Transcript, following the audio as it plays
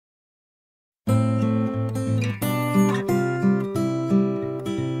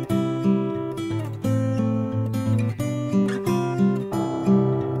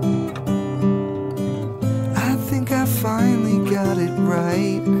got it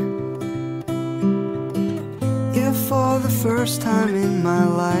right. Yeah, for the first time in my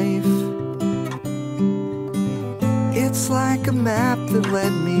life, it's like a map that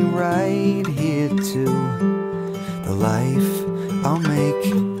led me right here to the life I'll make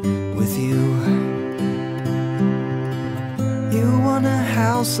with you. You want a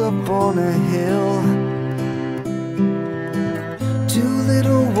house up on a hill, 2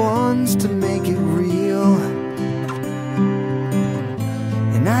 little ones to make it real,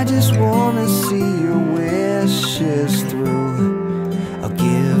 and I just wanna see your wishes through. I'll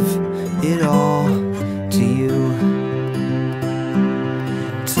give it all to you.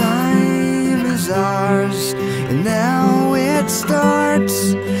 Time is ours, and now it starts,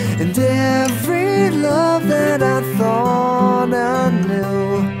 and every love that I thought I knew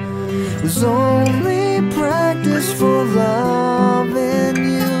was only practice for loving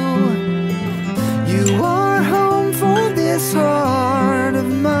you. You are home for this heart of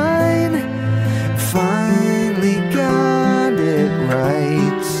mine. Finally got it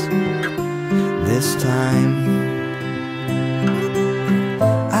right this time.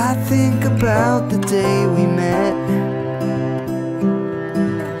 I think about the day we met,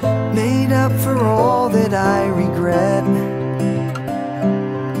 made up for all that I regret.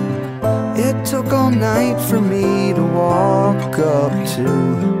 It took all night for me to walk up to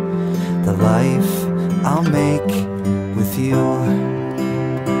the life I'll make with you.